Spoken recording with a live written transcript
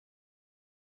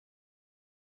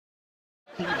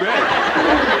You bet.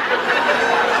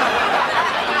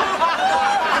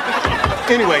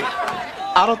 Anyway,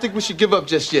 I don't think we should give up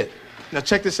just yet. Now,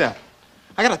 check this out.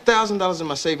 I got $1,000 in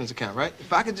my savings account, right?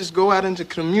 If I could just go out into the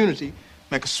community,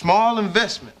 make a small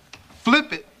investment,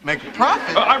 flip it, make a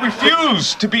profit. I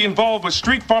refuse to be involved with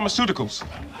street pharmaceuticals.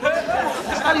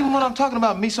 That's not even what I'm talking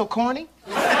about, me so corny.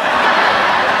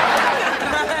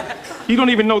 You don't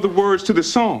even know the words to the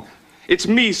song. It's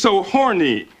me so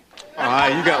horny. All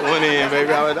right, you got one in,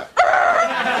 baby.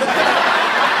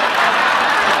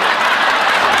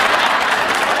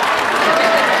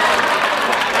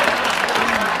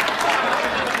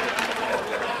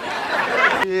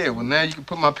 Yeah, well, now you can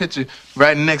put my picture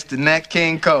right next to Nat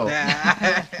King Cole.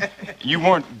 You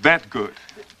weren't that good.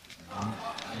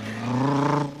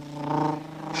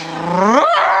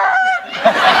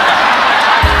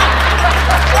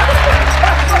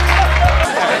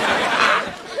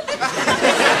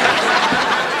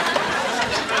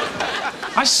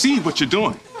 I see what you're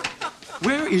doing.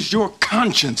 Where is your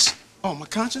conscience? Oh, my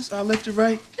conscience? I left it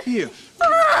right here.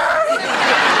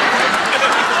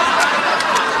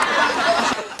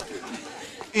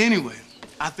 Anyway,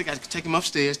 I think I could take him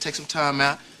upstairs, take some time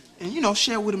out, and, you know,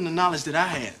 share with him the knowledge that I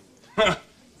had.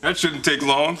 That shouldn't take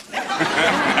long. Nah,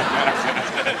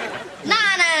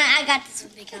 I got this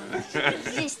one, big homie.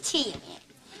 This is tea,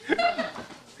 man.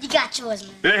 You got yours,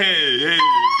 man. Hey.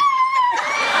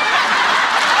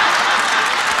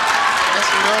 That's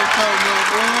what I'm talking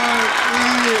about,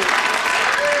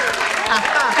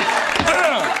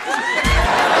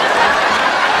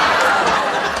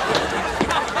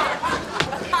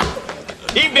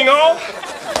 Evening all.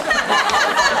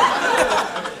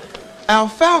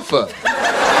 Alfalfa.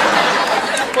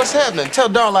 What's happening? Tell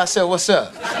Darla I said what's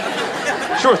up.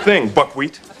 Sure thing,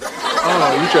 buckwheat.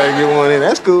 Oh, you try to get one in.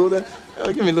 That's cool.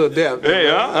 Give me a little dab.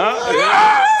 Hey,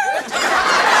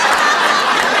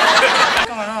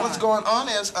 What's going on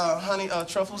is, honey,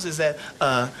 Truffles, is that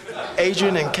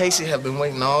Adrian and Casey have been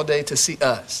waiting all day to see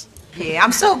us. Yeah,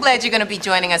 I'm so glad you're gonna be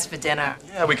joining us for dinner.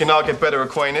 Yeah, we can all get better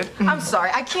acquainted. I'm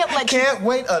sorry, I can't let you... Can't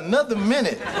wait another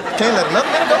minute. Can't let another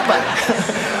minute go by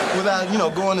without, you know,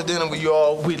 going to dinner with you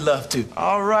all. We'd love to.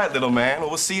 All right, little man. Well,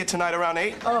 we'll see you tonight around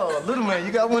 8. Oh, little man,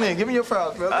 you got one in. Give me your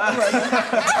flowers, brother. All right.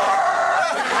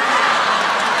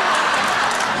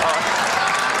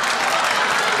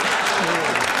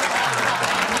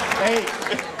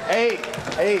 Hey!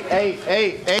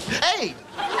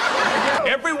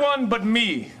 Everyone but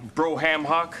me, bro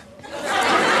Hamhock.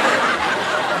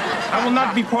 I will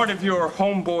not be part of your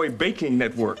homeboy baking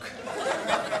network.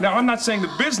 Now, I'm not saying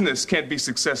the business can't be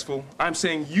successful. I'm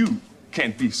saying you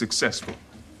can't be successful.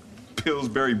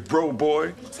 Pillsbury bro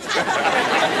boy. Well,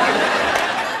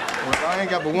 I ain't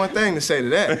got but one thing to say to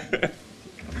that.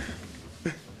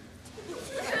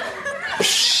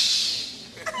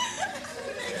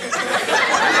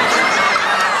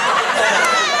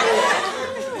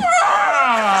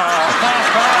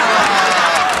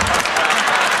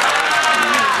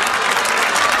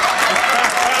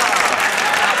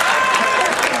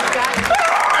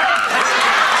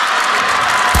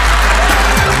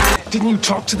 Didn't you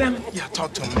talk to them? Yeah, I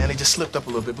talked to them, man. They just slipped up a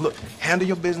little bit. But look, handle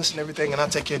your business and everything, and I'll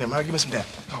take care of them. All right, give me some dap.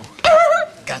 Oh.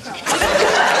 Gotcha.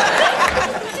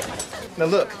 Now,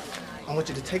 look, I want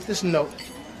you to take this note,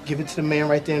 give it to the man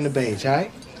right there in the beige, all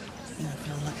right?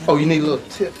 Oh, you need a little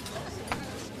tip.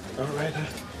 All right, huh?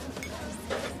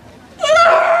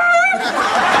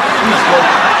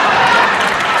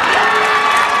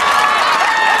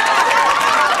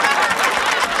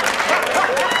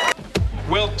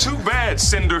 Well, too bad,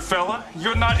 Cinder fella.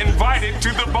 You're not invited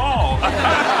to the ball.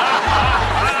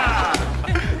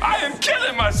 I am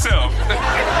killing myself.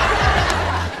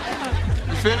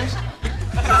 You finished?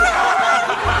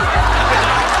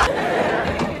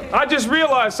 I just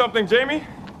realized something, Jamie.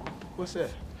 What's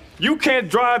that? You can't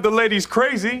drive the ladies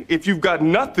crazy if you've got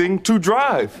nothing to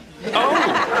drive. Oh.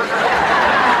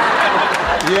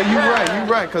 Yeah, you're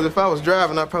right, because if I was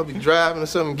driving, I'd probably be driving or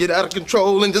something, get out of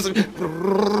control and just...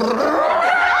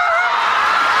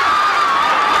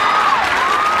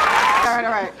 All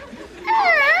right.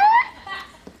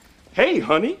 Hey,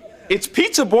 honey, it's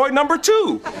Pizza Boy number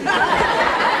 2.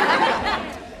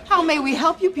 How may we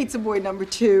help you, Pizza Boy number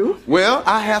 2? Well,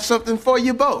 I have something for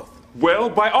you both. Well,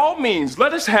 by all means,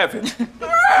 let us have it.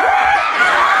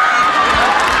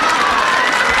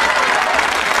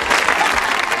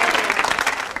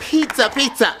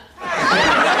 Pizza.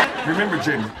 Remember,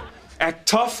 Jamie, act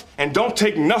tough and don't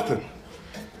take nothing.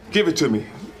 Give it to me.